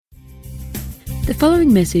The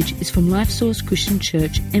following message is from LifeSource Christian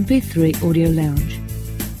Church MP3 Audio Lounge.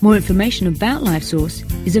 More information about LifeSource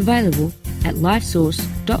is available at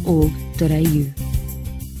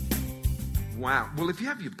lifesource.org.au. Wow. Well, if you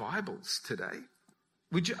have your Bibles today,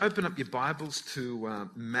 would you open up your Bibles to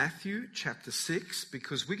Matthew chapter 6,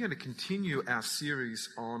 because we're going to continue our series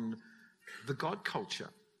on the God culture.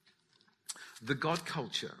 The God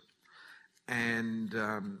culture.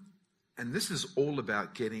 And this is all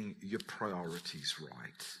about getting your priorities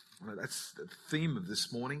right. That's the theme of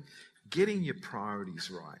this morning, getting your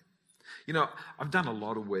priorities right. You know, I've done a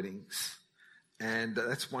lot of weddings, and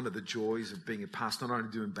that's one of the joys of being a pastor, not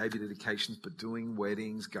only doing baby dedications, but doing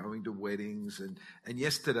weddings, going to weddings. And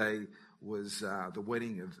yesterday was the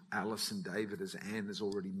wedding of Alice and David, as Anne has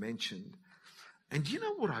already mentioned. And do you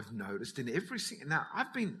know what I've noticed in every single... Now,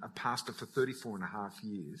 I've been a pastor for 34 and a half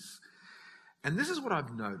years. And this is what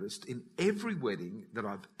I've noticed in every wedding that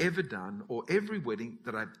I've ever done, or every wedding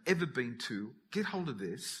that I've ever been to. Get hold of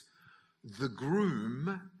this. The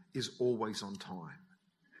groom is always on time.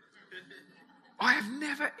 I have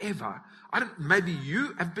never, ever... maybe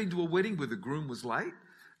you have been to a wedding where the groom was late,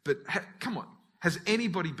 but come on. Has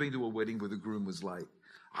anybody been to a wedding where the groom was late?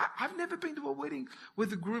 I've never been to a wedding where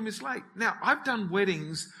the groom is late. Now, I've done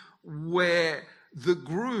weddings where the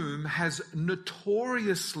groom has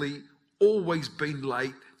notoriously always been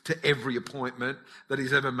late to every appointment that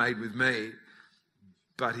he's ever made with me.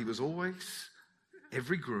 But he was always,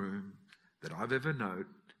 every groom that I've ever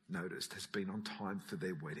noticed has been on time for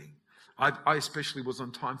their wedding. I especially was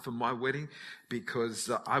on time for my wedding because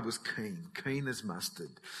I was keen as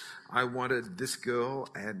mustard. I wanted this girl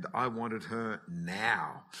and I wanted her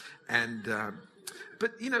now. And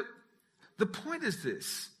but you know, the point is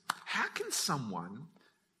this: how can someone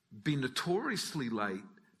be notoriously late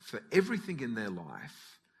for everything in their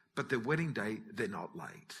life, but their wedding day they're not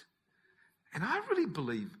late? And I really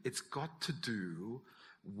believe it's got to do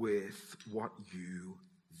with what you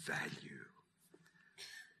value.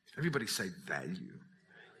 Everybody say value.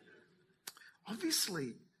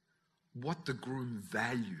 Obviously, what the groom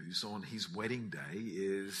values on his wedding day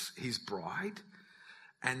is his bride.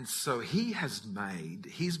 And so he has made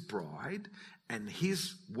his bride and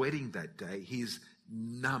his wedding that day his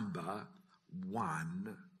number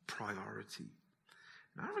one priority.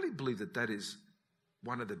 And I really believe that is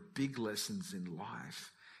one of the big lessons in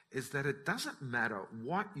life, is that it doesn't matter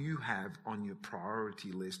what you have on your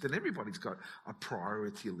priority list, and everybody's got a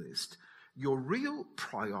priority list. Your real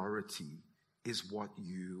priority is what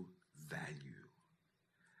you value.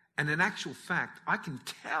 And in actual fact, I can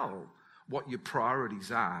tell what your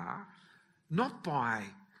priorities are, not by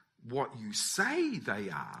what you say they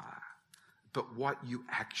are, but what you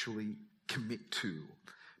actually commit to.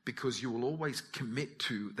 Because you will always commit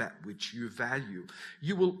to that which you value.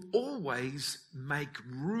 You will always make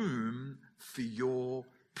room for your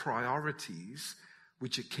priorities,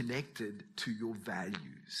 which are connected to your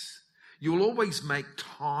values. You will always make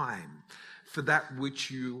time for that which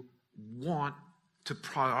you want to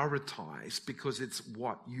prioritize, because it's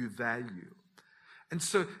what you value. And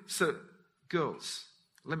so girls,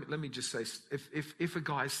 let me just say, if a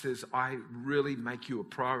guy says, I really make you a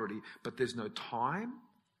priority, but there's no time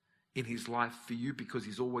in his life for you because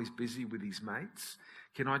he's always busy with his mates,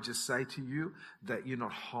 can I just say to you that you're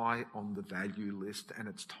not high on the value list, and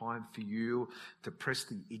it's time for you to press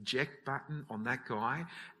the eject button on that guy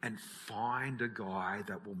and find a guy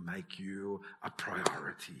that will make you a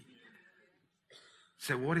priority.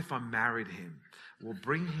 So what if I married him? We'll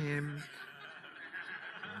bring him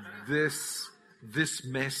this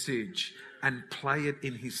message and play it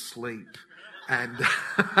in his sleep. And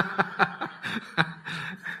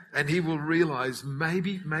and he will realize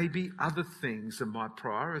maybe other things are my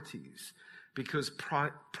priorities, because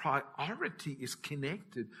priority is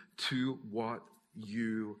connected to what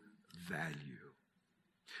you value.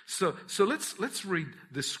 So let's read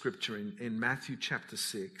this scripture in Matthew chapter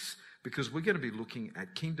 6, because we're going to be looking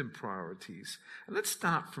at kingdom priorities. And let's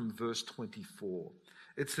start from verse 24.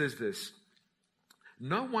 It says this: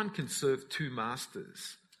 no one can serve two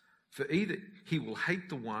masters, for either he will hate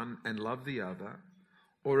the one and love the other,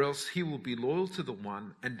 or else he will be loyal to the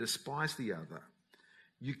one and despise the other.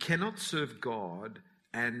 You cannot serve God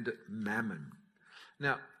and mammon.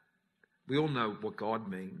 Now, we all know what God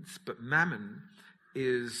means, but mammon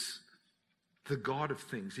is the god of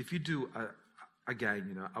things. If you do, a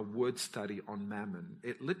word study on mammon,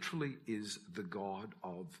 it literally is the god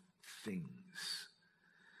of things.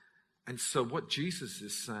 And so what Jesus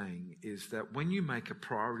is saying is that when you make a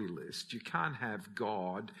priority list, you can't have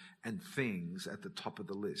God and things at the top of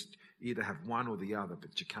the list. You either have one or the other,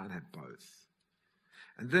 but you can't have both.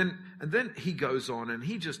 And then he goes on and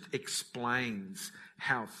he just explains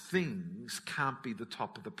how things can't be the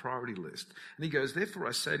top of the priority list. And he goes, therefore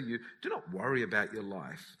I say to you, do not worry about your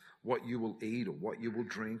life, what you will eat or what you will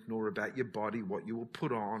drink, nor about your body, what you will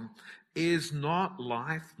put on. Is not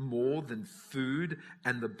life more than food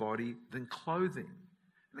and the body than clothing?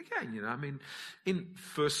 And again, in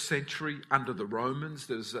first century under the Romans,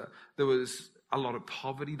 there was a lot of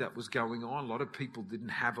poverty that was going on. A lot of people didn't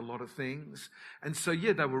have a lot of things. And so,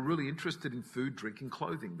 they were really interested in food, drink, and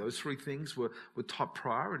clothing. Those three things were top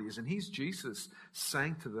priorities. And here's Jesus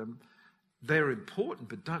saying to them, they're important,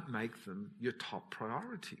 but don't make them your top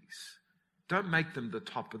priorities. Don't make them the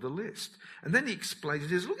top of the list. And then he explains, he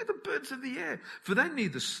says, look at the birds of the air, for they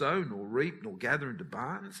neither sow nor reap nor gather into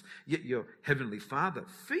barns, yet your heavenly Father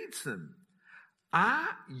feeds them. Are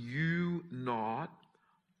you not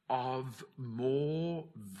of more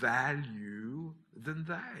value than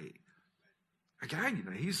they?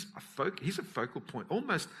 Again, he's a focal point,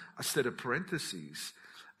 almost a set of parentheses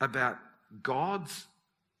about God's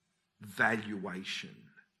valuation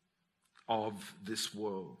of this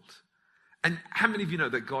world. And how many of you know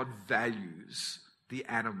that God values the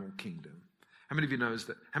animal kingdom? How many of you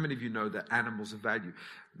know that animals are valued?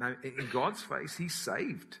 Now, in God's face, he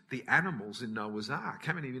saved the animals in Noah's Ark.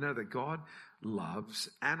 How many of you know that God loves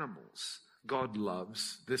animals? God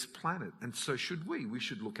loves this planet. And so should we. We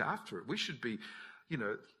should look after it. We should be,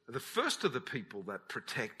 the first of the people that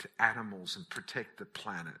protect animals and protect the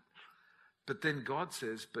planet. But then God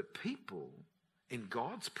says, but people in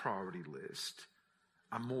God's priority list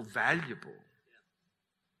are more valuable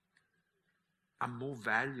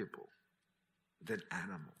than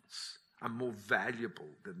animals, are more valuable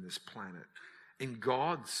than this planet. In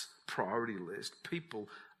God's priority list, people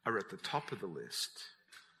are at the top of the list.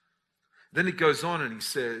 Then he goes on and he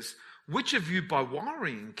says, which of you by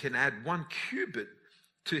worrying can add 1 cubit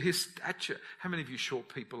to his stature? How many of you short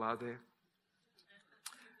people are there?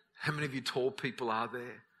 How many of you tall people are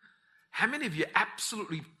there? How many of you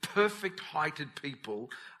absolutely perfect heighted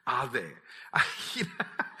people are there? I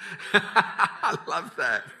love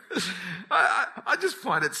that. I just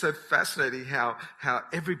find it so fascinating how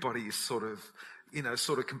everybody is sort of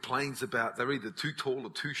complains about they're either too tall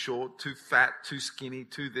or too short, too fat, too skinny,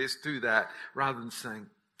 too this, too that, rather than saying,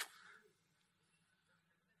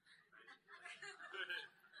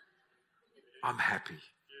 I'm happy.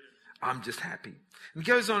 I'm just happy. And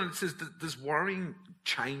he goes on and says, does worrying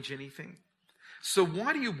change anything? So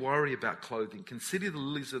why do you worry about clothing? Consider the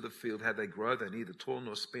lilies of the field, how they grow. They neither toil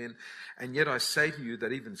nor spin. And yet I say to you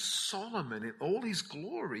that even Solomon in all his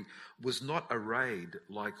glory was not arrayed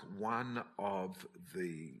like one of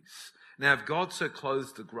these. Now if God so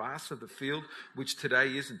clothes the grass of the field, which today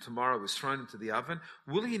is and tomorrow is thrown into the oven,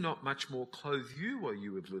 will he not much more clothe you, O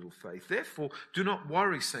you of little faith? Therefore do not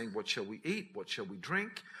worry, saying, what shall we eat? What shall we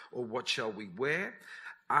drink? Or what shall we wear?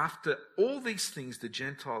 After all these things the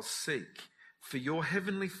Gentiles seek, for your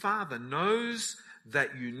heavenly Father knows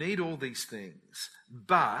that you need all these things.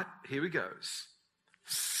 But, here he goes,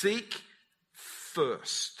 seek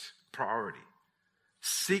first, priority.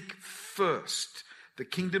 Seek first the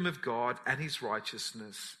kingdom of God and his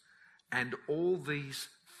righteousness, and all these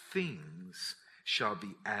things shall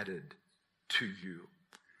be added to you.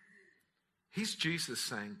 Here's Jesus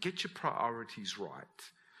saying, get your priorities right.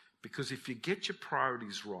 Because if you get your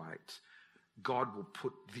priorities right, God will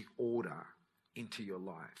put the order into your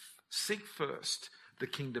life. Seek first the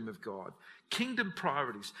kingdom of God. Kingdom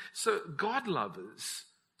priorities. So God lovers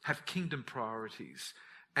have kingdom priorities,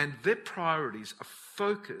 and their priorities are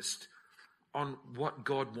focused on what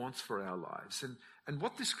God wants for our lives. And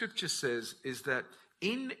what the scripture says is that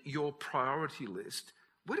in your priority list,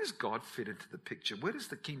 where does God fit into the picture? Where does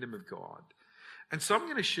the kingdom of God? And so I'm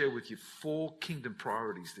going to share with you 4 kingdom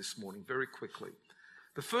priorities this morning very quickly.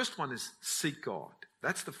 The first one is seek God.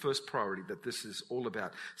 That's the first priority that this is all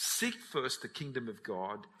about. Seek first the kingdom of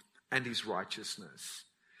God and his righteousness.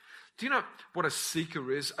 Do you know what a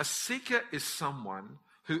seeker is? A seeker is someone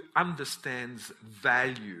who understands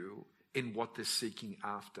value in what they're seeking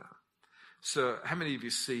after. So how many of you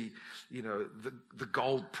see, the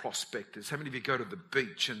gold prospectors? How many of you go to the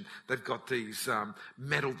beach and they've got these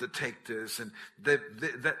metal detectors, and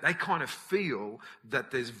they kind of feel that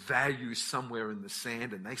there's value somewhere in the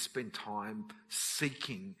sand, and they spend time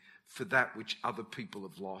seeking for that which other people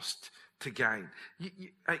have lost to gain.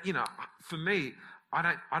 For me,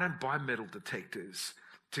 I don't buy metal detectors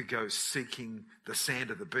to go seeking the sand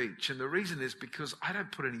of the beach. And the reason is because I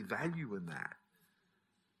don't put any value in that.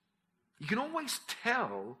 You can always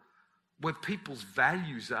tell where people's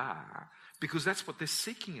values are because that's what they're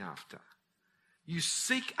seeking after. You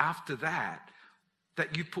seek after that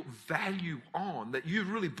that you put value on, that you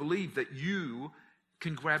really believe that you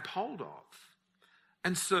can grab hold of.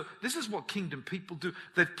 And so this is what kingdom people do.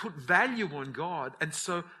 They've put value on God, and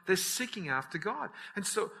so they're seeking after God. And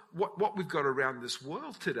so what we've got around this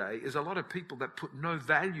world today is a lot of people that put no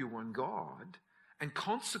value on God, and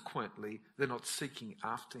consequently, they're not seeking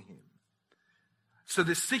after him. So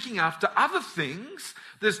they're seeking after other things.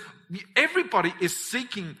 Everybody is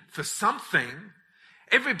seeking for something.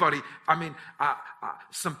 Everybody,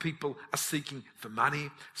 some people are seeking for money.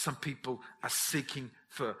 Some people are seeking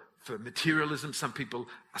for materialism. Some people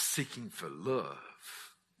are seeking for love.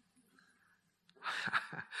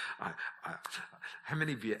 How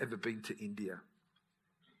many of you have ever been to India?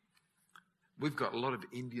 We've got a lot of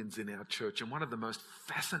Indians in our church, and one of the most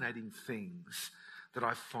fascinating things that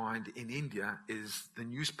I find in India is the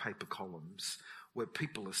newspaper columns where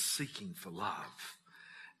people are seeking for love.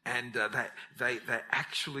 And they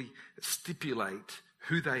actually stipulate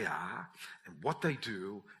who they are and what they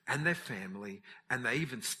do and their family, and they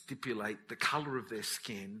even stipulate the color of their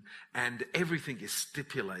skin, and everything is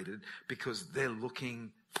stipulated because they're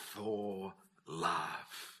looking for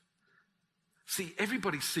love. See,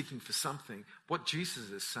 everybody's seeking for something. What Jesus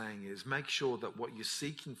is saying is make sure that what you're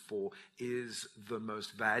seeking for is the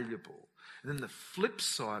most valuable. And then the flip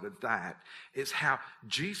side of that is how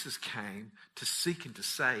Jesus came to seek and to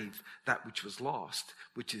save that which was lost,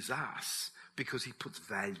 which is us, because he puts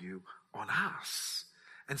value on us.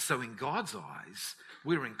 And so in God's eyes,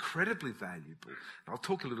 we're incredibly valuable. I'll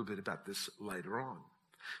talk a little bit about this later on.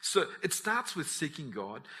 So it starts with seeking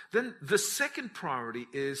God. Then the second priority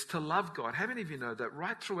is to love God. How many of you know that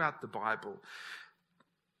right throughout the Bible,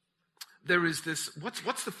 there is this,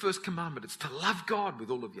 what's the first commandment? It's to love God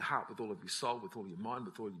with all of your heart, with all of your soul, with all your mind,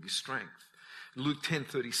 with all of your strength. Luke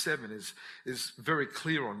 10:37 is very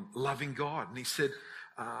clear on loving God. And he said,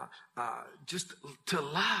 just to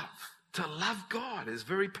love God is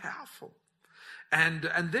very powerful. And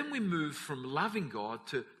then we move from loving God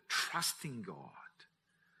to trusting God.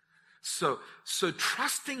 So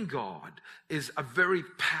trusting God is a very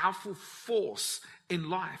powerful force in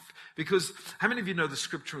life, because how many of you know the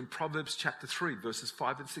scripture in Proverbs chapter 3, verses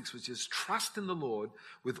 5 and 6, which is trust in the Lord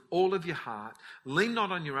with all of your heart, lean not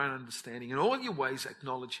on your own understanding, in all your ways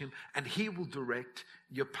acknowledge him, and he will direct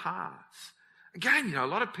your paths. Again, a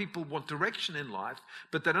lot of people want direction in life,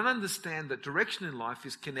 but they don't understand that direction in life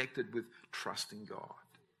is connected with trusting God.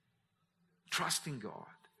 Trusting God.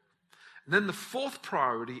 And then the fourth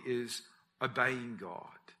priority is obeying God.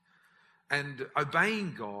 And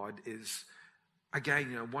obeying God is,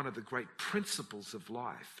 again, one of the great principles of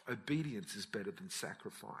life. Obedience is better than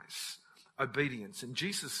sacrifice. Obedience. And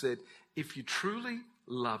Jesus said, if you truly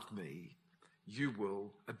love me, you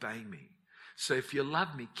will obey me. So if you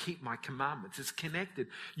love me, keep my commandments. It's connected.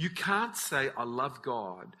 You can't say, I love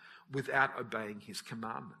God without obeying his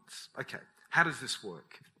commandments. Okay, how does this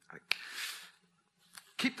work?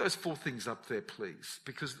 Keep those four things up there, please,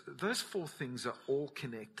 because those four things are all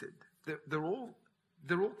connected. They're all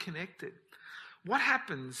connected. What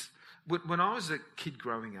happens when I was a kid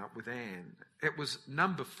growing up with Anne, it was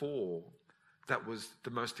number 4 that was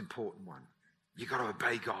the most important one. You got to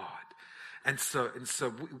obey God. And so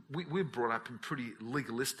we were brought up in pretty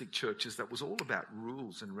legalistic churches that was all about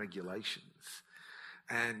rules and regulations.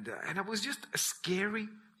 And it was just a scary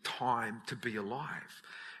time to be alive.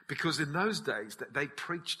 Because in those days, they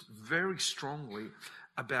preached very strongly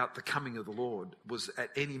about the coming of the Lord was at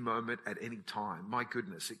any moment, at any time. My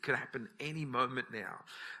goodness, it could happen any moment now.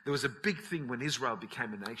 There was a big thing when Israel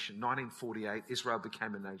became a nation. 1948, Israel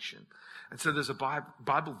became a nation. And so there's a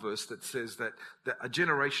Bible verse that says that a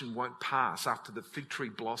generation won't pass after the fig tree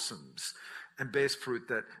blossoms and bears fruit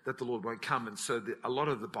that the Lord won't come. And so a lot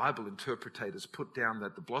of the Bible interpreters put down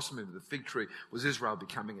that the blossoming of the fig tree was Israel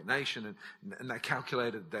becoming a nation, and they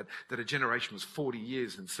calculated that a generation was 40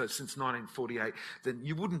 years. And so since 1948, then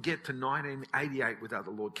you wouldn't get to 1988 without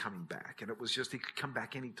the Lord coming back. And it was just, he could come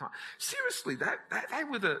back any time. Seriously, they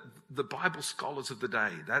were the Bible scholars of the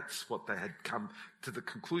day. That's what they had come to the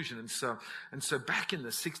conclusion. And so back in the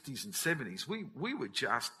 60s and 70s, we were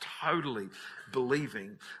just totally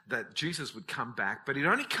believing that Jesus would come back, but he'd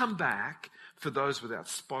only come back for those without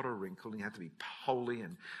spot or wrinkle, and he had to be holy.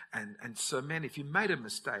 And so, man, if you made a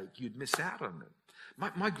mistake, you'd miss out on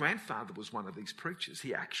it. My grandfather was one of these preachers.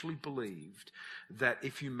 He actually believed that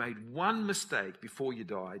if you made one mistake before you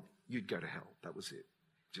died, you'd go to hell. That was it.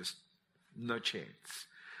 Just no chance.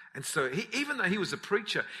 And so even though he was a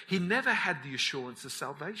preacher, he never had the assurance of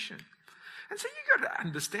salvation. And so you got to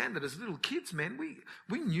understand that as little kids, man,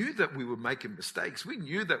 we knew that we were making mistakes. We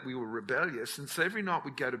knew that we were rebellious. And so every night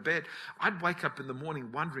we'd go to bed, I'd wake up in the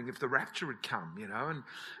morning wondering if the rapture had come,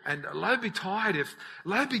 and low betide if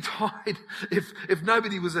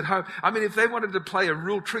nobody was at home. I mean, if they wanted to play a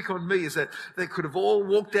real trick on me, is that they could have all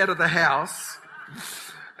walked out of the house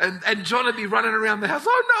and John would be running around the house.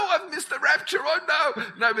 Oh no, I've missed the rapture. Oh no.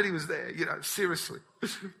 Nobody was there, seriously.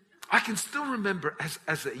 I can still remember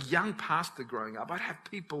as a young pastor growing up, I'd have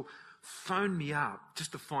people phone me up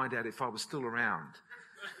just to find out if I was still around.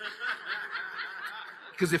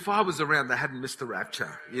 Because if I was around, they hadn't missed the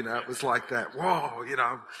rapture. It was like that. Whoa,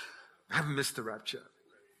 I haven't missed the rapture.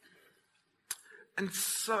 And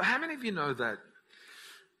so how many of you know that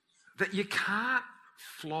you can't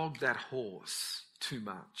flog that horse too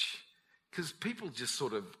much? Because people just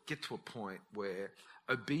sort of get to a point where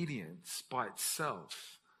obedience by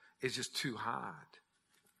itself is just too hard.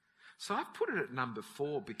 So I've put it at number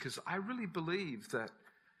 4 because I really believe that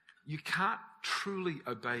you can't truly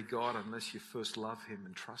obey God unless you first love him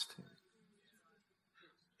and trust him.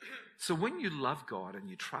 So when you love God and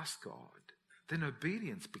you trust God, then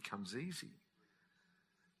obedience becomes easy.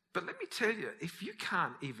 But let me tell you, if you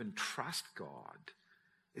can't even trust God,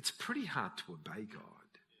 it's pretty hard to obey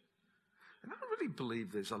God. And I really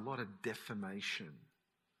believe there's a lot of defamation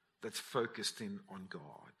that's focused in on God.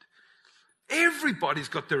 Everybody's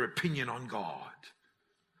got their opinion on God.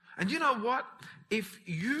 And you know what? If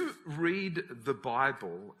you read the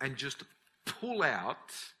Bible and just pull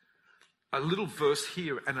out a little verse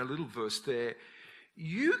here and a little verse there,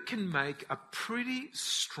 you can make a pretty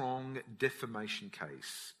strong defamation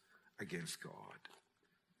case against God.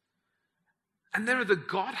 And there are the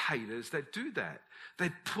God haters that do that. They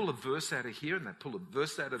pull a verse out of here and they pull a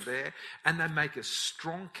verse out of there and they make a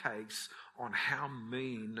strong case on how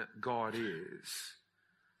mean God is.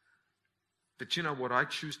 But you know what I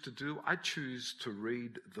choose to do? I choose to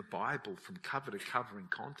read the Bible from cover to cover in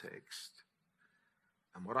context.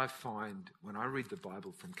 And what I find when I read the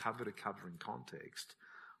Bible from cover to cover in context,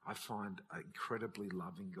 I find an incredibly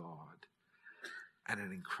loving God and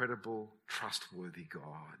an incredible trustworthy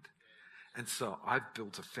God. And so I've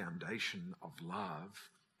built a foundation of love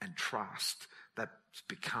and trust that's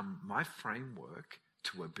become my framework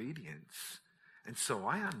to obedience. And so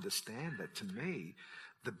I understand that to me,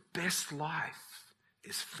 the best life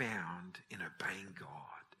is found in obeying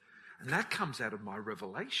God. And that comes out of my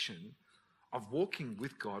revelation of walking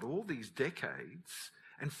with God all these decades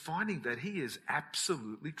and finding that he is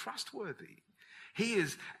absolutely trustworthy. He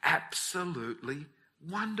is absolutely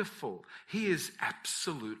wonderful. He is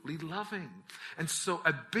absolutely loving. And so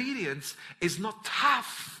obedience is not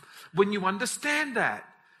tough when you understand that.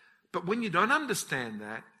 But when you don't understand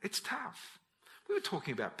that, it's tough. We were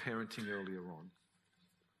talking about parenting earlier on.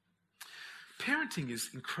 Parenting is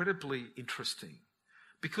incredibly interesting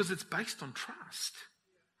because it's based on trust.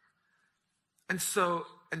 And so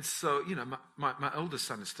my eldest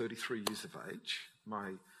son is 33 years of age.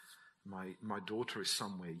 My daughter is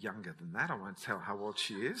somewhere younger than that. I won't tell how old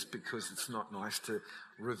she is because it's not nice to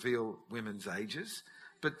reveal women's ages.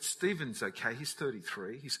 But Stephen's okay. He's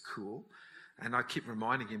 33. He's cool. And I keep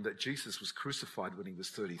reminding him that Jesus was crucified when he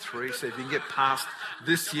was 33. So if you can get past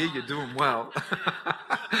this year, you're doing well.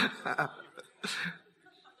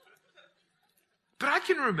 But I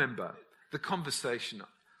can remember the conversation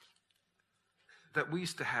that we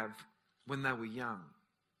used to have when they were young.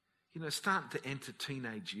 Starting to enter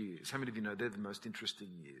teenage years. How many of you know they're the most interesting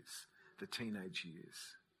years? The teenage years.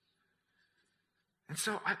 And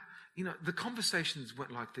so, the conversations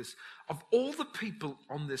went like this. Of all the people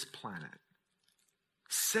on this planet,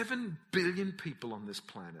 7 billion people on this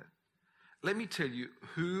planet, let me tell you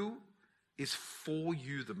who is for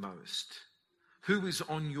you the most. Who is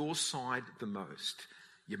on your side the most?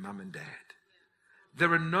 Your mum and dad.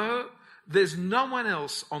 There's no one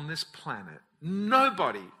else on this planet,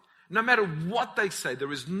 nobody. No matter what they say,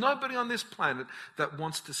 there is nobody on this planet that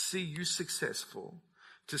wants to see you successful,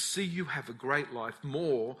 to see you have a great life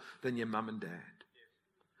more than your mum and dad.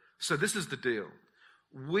 So this is the deal.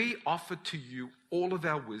 We offer to you all of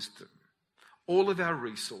our wisdom, all of our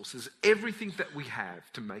resources, everything that we have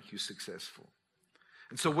to make you successful.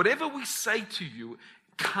 And so whatever we say to you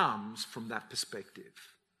comes from that perspective.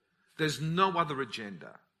 There's no other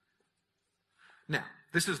agenda. Now,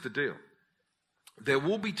 this is the deal. There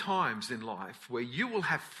will be times in life where you will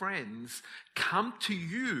have friends come to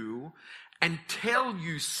you and tell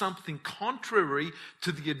you something contrary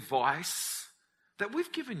to the advice that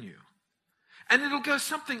we've given you. And it'll go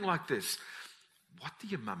something like this. What do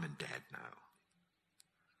your mum and dad know?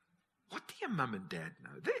 What do your mum and dad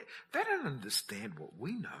know? They don't understand what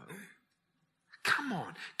we know. Come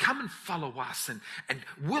on, come and follow us and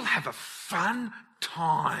we'll have a fun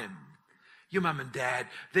time. Your mum and dad,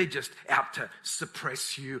 they're just out to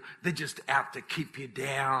suppress you. They're just out to keep you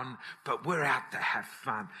down, but we're out to have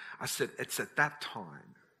fun. I said, it's at that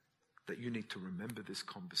time that you need to remember this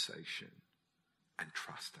conversation and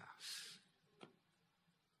trust us.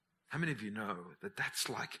 How many of you know that that's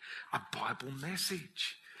like a Bible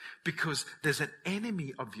message? Because there's an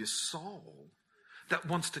enemy of your soul that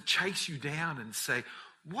wants to chase you down and say,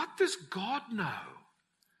 what does God know?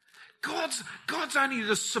 God's only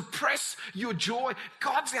to suppress your joy.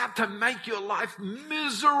 God's out to make your life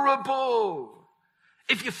miserable.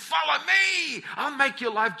 If you follow me, I'll make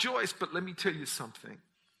your life joyous. But let me tell you something.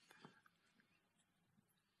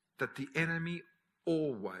 That the enemy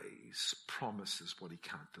always promises what he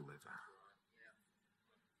can't deliver.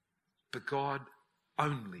 But God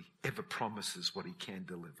only ever promises what he can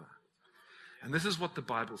deliver. And this is what the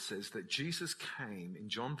Bible says, that Jesus came in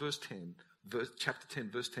John chapter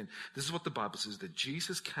 10, verse 10. This is what the Bible says, that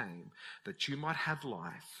Jesus came that you might have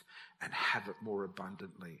life and have it more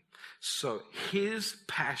abundantly. So his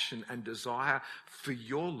passion and desire for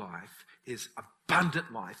your life is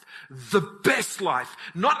abundant life, the best life,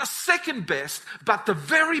 not a second best, but the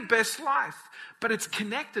very best life. But it's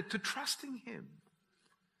connected to trusting him,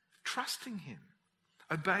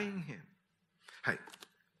 obeying him. Hey,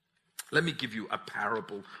 let me give you a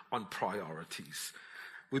parable on priorities.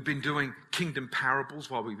 We've been doing kingdom parables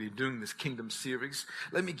while we've been doing this kingdom series.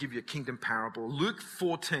 Let me give you a kingdom parable. Luke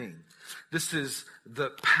 14. This is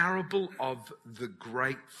the parable of the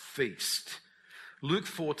great feast. Luke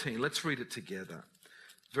 14. Let's read it together.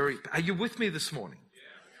 Are you with me this morning?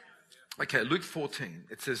 Okay, Luke 14.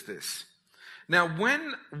 It says this. Now,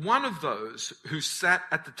 when one of those who sat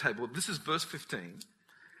at the table, this is verse 15.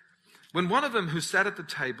 When one of them who sat at the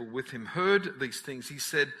table with him heard these things, he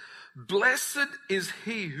said, blessed is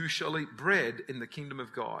he who shall eat bread in the kingdom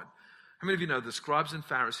of God. How many of you know the scribes and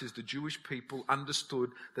Pharisees, the Jewish people,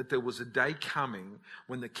 understood that there was a day coming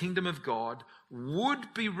when the kingdom of God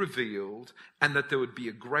would be revealed and that there would be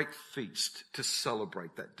a great feast to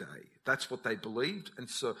celebrate that day. That's what they believed, and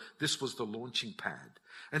so this was the launching pad.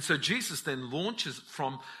 And so Jesus then launches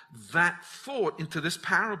from that thought into this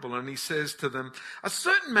parable, and he says to them, a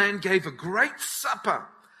certain man gave a great supper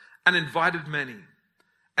and invited many,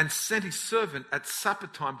 and sent his servant at supper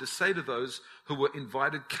time to say to those who were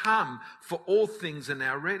invited, come, for all things are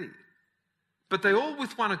now ready. But they all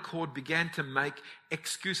with one accord began to make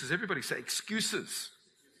excuses. Everybody say excuses.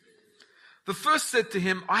 The first said to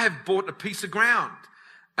him, I have bought a piece of ground,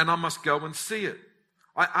 and I must go and see it.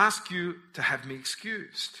 I ask you to have me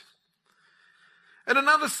excused. And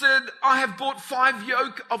another said, I have bought 5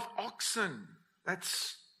 yoke of oxen.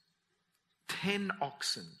 That's 10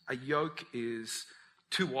 oxen. A yoke is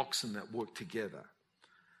 2 oxen that work together.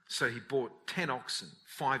 So he bought 10 oxen,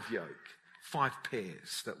 5 yoke, 5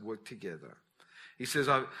 pairs that work together. He says,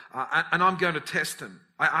 and I'm going to test him.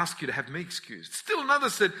 I ask you to have me excused. Still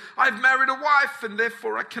another said, I've married a wife and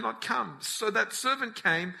therefore I cannot come. So that servant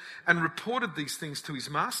came and reported these things to his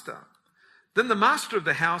master. Then the master of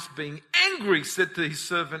the house, being angry, said to his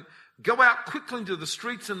servant, go out quickly into the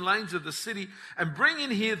streets and lanes of the city and bring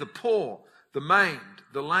in here the poor, the maimed,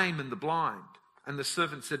 the lame and the blind. And the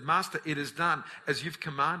servant said, Master, it is done as you've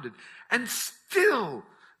commanded. And still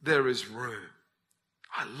there is room.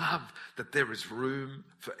 I love that there is room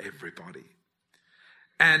for everybody.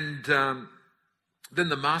 And then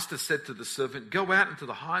the master said to the servant, go out into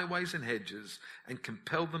the highways and hedges and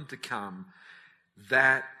compel them to come,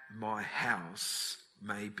 that my house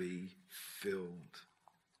may be filled.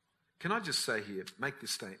 Can I just say here, make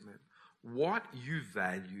this statement. What you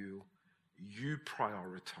value, you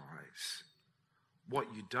prioritize. What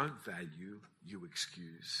you don't value, you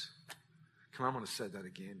excuse. Come on, I want to say that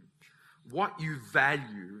again. What you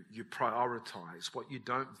value, you prioritize. What you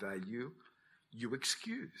don't value, you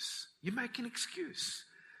excuse. You make an excuse.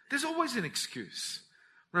 There's always an excuse.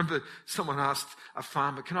 Remember, someone asked a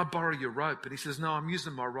farmer, can I borrow your rope? And he says, no, I'm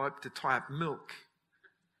using my rope to tie up milk.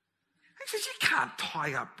 He says, you can't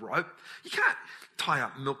tie up rope. You can't tie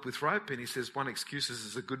up milk with rope. And he says, one excuse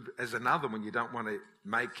is as good as another when you don't want to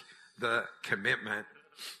make the commitment.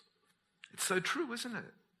 It's so true, isn't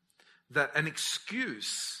it? That an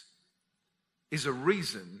excuse is a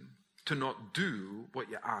reason to not do what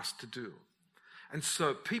you're asked to do. And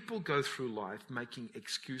so people go through life making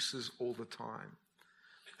excuses all the time.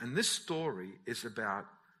 And this story is about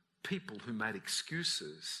people who made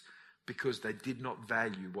excuses because they did not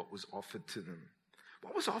value what was offered to them.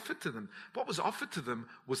 What was offered to them? What was offered to them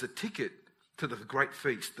was a ticket to the great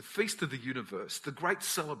feast, the feast of the universe, the great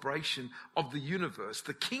celebration of the universe,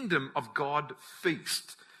 the kingdom of God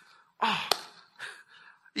feast. Oh,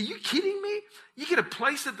 are you kidding me? You get a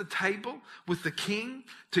place at the table with the king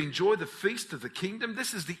to enjoy the feast of the kingdom.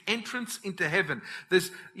 This is the entrance into heaven.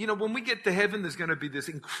 When we get to heaven, there's going to be this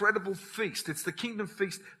incredible feast. It's the kingdom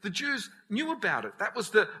feast. The Jews knew about it. That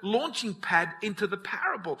was the launching pad into the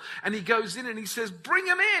parable. And he goes in and he says, bring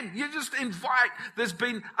them in. You just invite. There's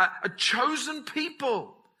been a chosen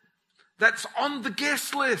people that's on the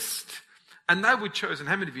guest list. And they were chosen.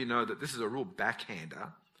 How many of you know that this is a real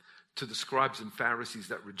backhander to the scribes and Pharisees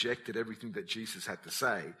that rejected everything that Jesus had to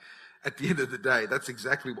say? At the end of the day, that's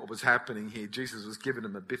exactly what was happening here. Jesus was giving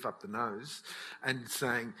them a biff up the nose and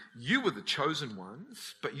saying, you were the chosen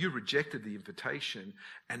ones, but you rejected the invitation,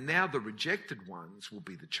 and now the rejected ones will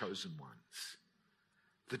be the chosen ones.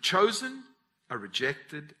 The chosen are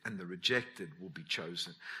rejected, and the rejected will be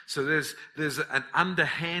chosen. So there's an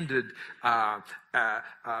underhanded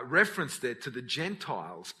reference there to the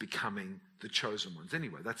Gentiles becoming the chosen ones.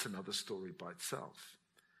 Anyway, that's another story by itself.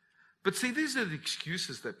 But see, these are the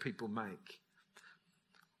excuses that people make.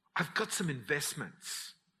 I've got some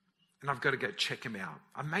investments and I've got to go check them out.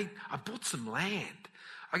 I bought some land.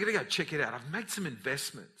 I've got to go check it out. I've made some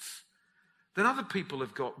investments. Then other people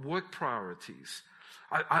have got work priorities.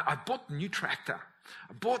 I bought a new tractor.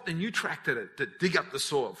 I bought the new tractor to dig up the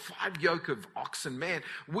soil. 5 yoke of oxen. Man,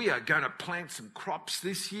 we are going to plant some crops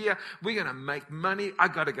this year. We're going to make money. I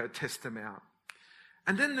got to go test them out.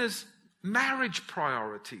 And then there's marriage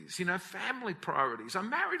priorities, family priorities. I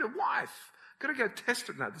married a wife. Got to go test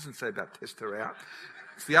her. No, it doesn't say about test her out.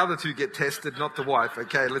 It's the other two get tested, not the wife.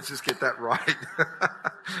 Okay, let's just get that right.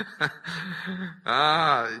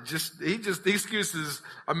 The excuse is,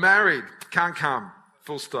 I'm married, can't come.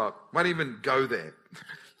 Full stop. Won't even go there.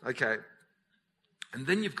 Okay. And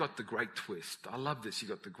then you've got the great twist. I love this. You've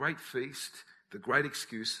got the great feast, the great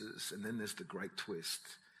excuses, and then there's the great twist.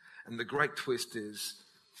 And the great twist is,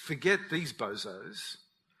 forget these bozos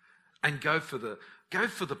and go for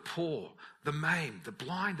the poor, the maimed, the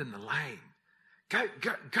blind and the lame.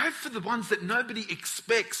 Go for the ones that nobody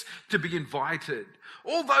expects to be invited.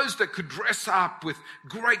 All those that could dress up with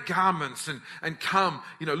great garments and come,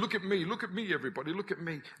 look at me, everybody, look at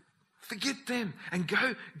me. Forget them and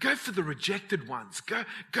go for the rejected ones. Go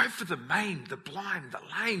for the maimed, the blind, the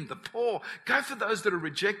lame, the poor. Go for those that are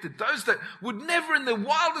rejected, those that would never in their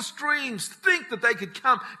wildest dreams think that they could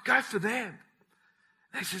come. Go for them.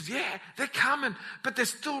 And he says, yeah, they're coming, but there's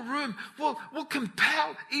still room. We'll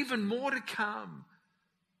compel even more to come.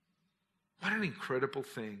 What an incredible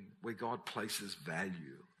thing where God places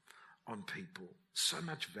value on people. So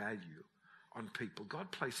much value on people.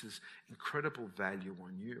 God places incredible value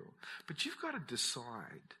on you. But you've got to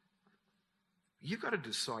decide. You've got to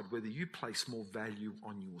decide whether you place more value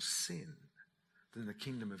on your sin than the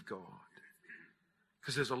kingdom of God.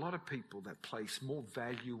 Because there's a lot of people that place more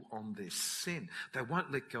value on their sin. They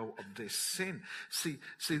won't let go of their sin. See,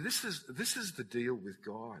 this is the deal with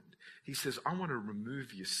God. He says, I want to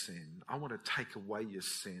remove your sin. I want to take away your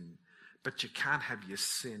sin. But you can't have your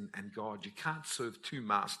sin and God. You can't serve two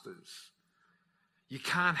masters. You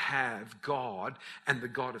can't have God and the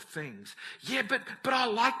God of things. Yeah, but I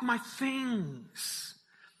like my things.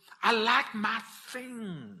 I like my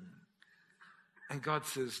thing. And God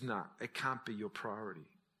says, no, it can't be your priority.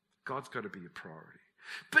 God's got to be your priority.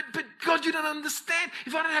 But God, you don't understand.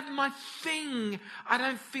 If I don't have my thing, I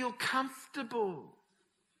don't feel comfortable.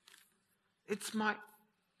 It's my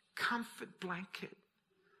comfort blanket.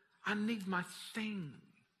 I need my thing.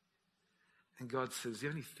 And God says, the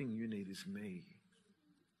only thing you need is me.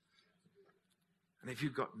 And if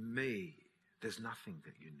you've got me, there's nothing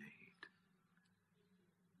that you need.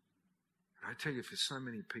 And I tell you, for so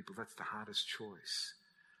many people, that's the hardest choice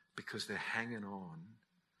because they're hanging on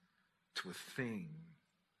to a thing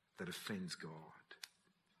that offends God.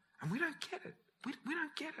 And we don't get it. We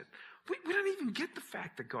don't get it. We don't even get the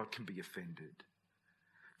fact that God can be offended.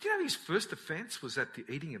 Do you know his first offense was at the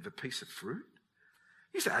eating of a piece of fruit?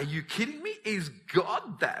 You say, are you kidding me? Is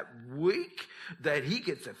God that weak that he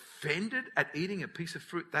gets offended at eating a piece of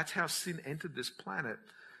fruit? That's how sin entered this planet,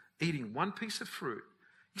 eating one piece of fruit.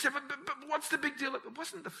 You say, but what's the big deal? It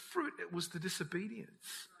wasn't the fruit, it was the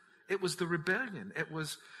disobedience. It was the rebellion. It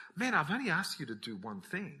was, man, I've only asked you to do one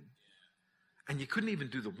thing. And you couldn't even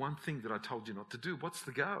do the one thing that I told you not to do. What's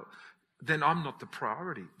the go? Then I'm not the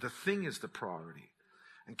priority. The thing is the priority.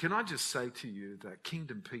 And can I just say to you that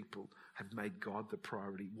kingdom people have made God the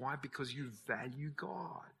priority. Why? Because you value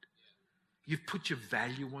God. You've put your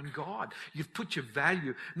value on God. You've put your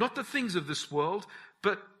value, not the things of this world,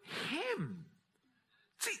 but him.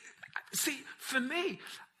 See, See, for me,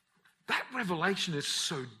 that revelation is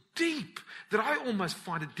so deep that I almost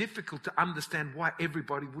find it difficult to understand why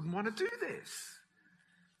everybody wouldn't want to do this.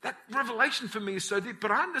 That revelation for me is so deep,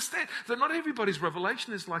 but I understand that not everybody's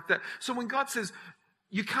revelation is like that. So when God says,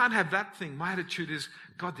 you can't have that thing, my attitude is,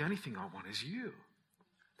 God, the only thing I want is you.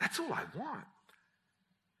 That's all I want.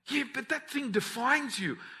 Yeah, but that thing defines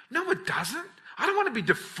you. No, it doesn't. I don't want to be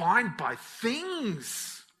defined by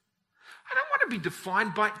things. I don't want to be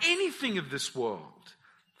defined by anything of this world.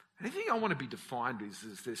 Anything I want to be defined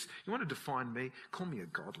is this. You want to define me? Call me a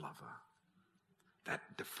God lover. That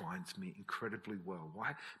defines me incredibly well.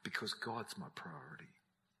 Why? Because God's my priority.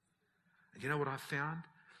 And you know what I found?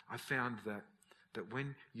 I found that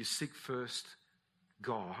when you seek first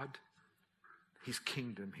God, his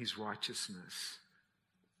kingdom, his righteousness,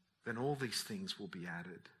 then all these things will be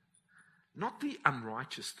added. Not the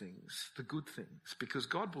unrighteous things, the good things, because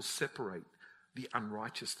God will separate the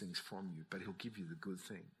unrighteous things from you, but he'll give you the good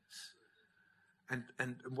things.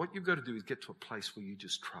 And what you've got to do is get to a place where you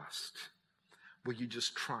just trust. Where you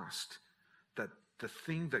just trust that the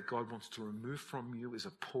thing that God wants to remove from you is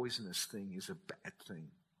a poisonous thing, is a bad thing.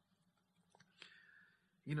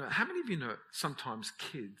 You know, how many of you know sometimes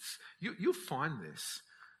kids, you'll find this.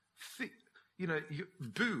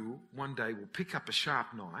 Boo one day will pick up a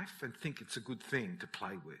sharp knife and think it's a good thing to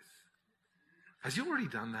play with. Has he already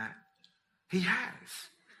done that? He has.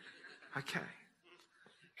 Okay.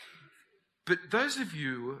 But those of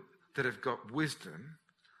you that have got wisdom,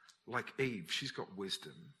 like Eve, she's got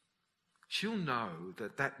wisdom. She'll know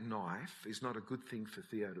that knife is not a good thing for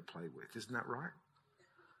Theo to play with. Isn't that right?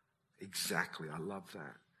 Exactly. I love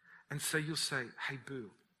that. And so you'll say, hey,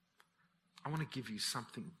 Boo, I want to give you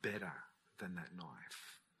something better than that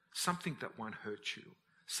knife. Something that won't hurt you.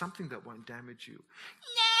 Something that won't damage you. No,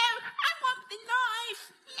 I want the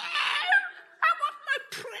knife. No, I want my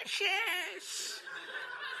precious.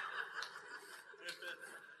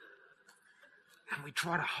 And we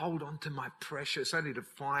try to hold on to my precious only to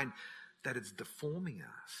find that it's deforming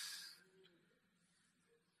us.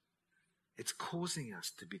 It's causing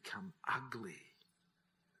us to become ugly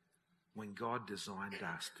when God designed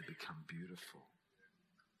us to become beautiful.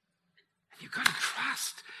 And you've got to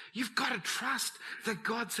trust. You've got to trust that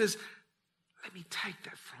God says, let me take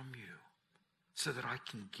that from you so that I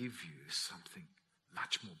can give you something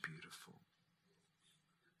much more beautiful.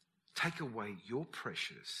 Take away your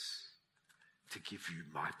precious to give you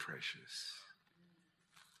my precious.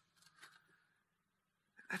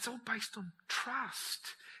 That's all based on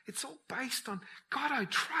trust. It's all based on, God, I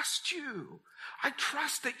trust you. I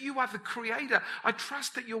trust that you are the creator. I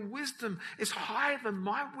trust that your wisdom is higher than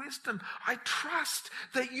my wisdom. I trust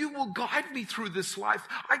that you will guide me through this life.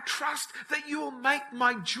 I trust that you will make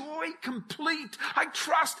my joy complete. I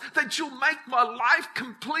trust that you'll make my life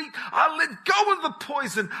complete. I'll let go of the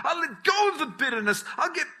poison. I'll let go of the bitterness.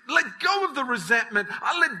 I'll let go of the resentment.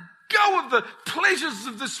 I'll let go of the pleasures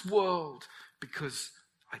of this world because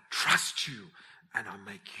I trust you and I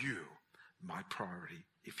make you my priority.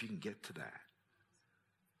 If you can get to that,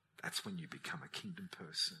 that's when you become a kingdom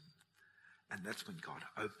person. And that's when God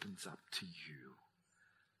opens up to you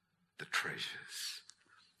the treasures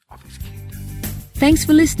of his kingdom. Thanks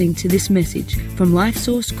for listening to this message from Life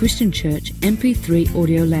Source Christian Church MP3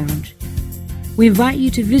 Audio Lounge. We invite you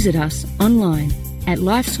to visit us online at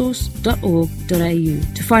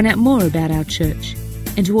lifesource.org.au to find out more about our church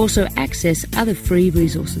and to also access other free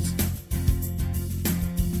resources.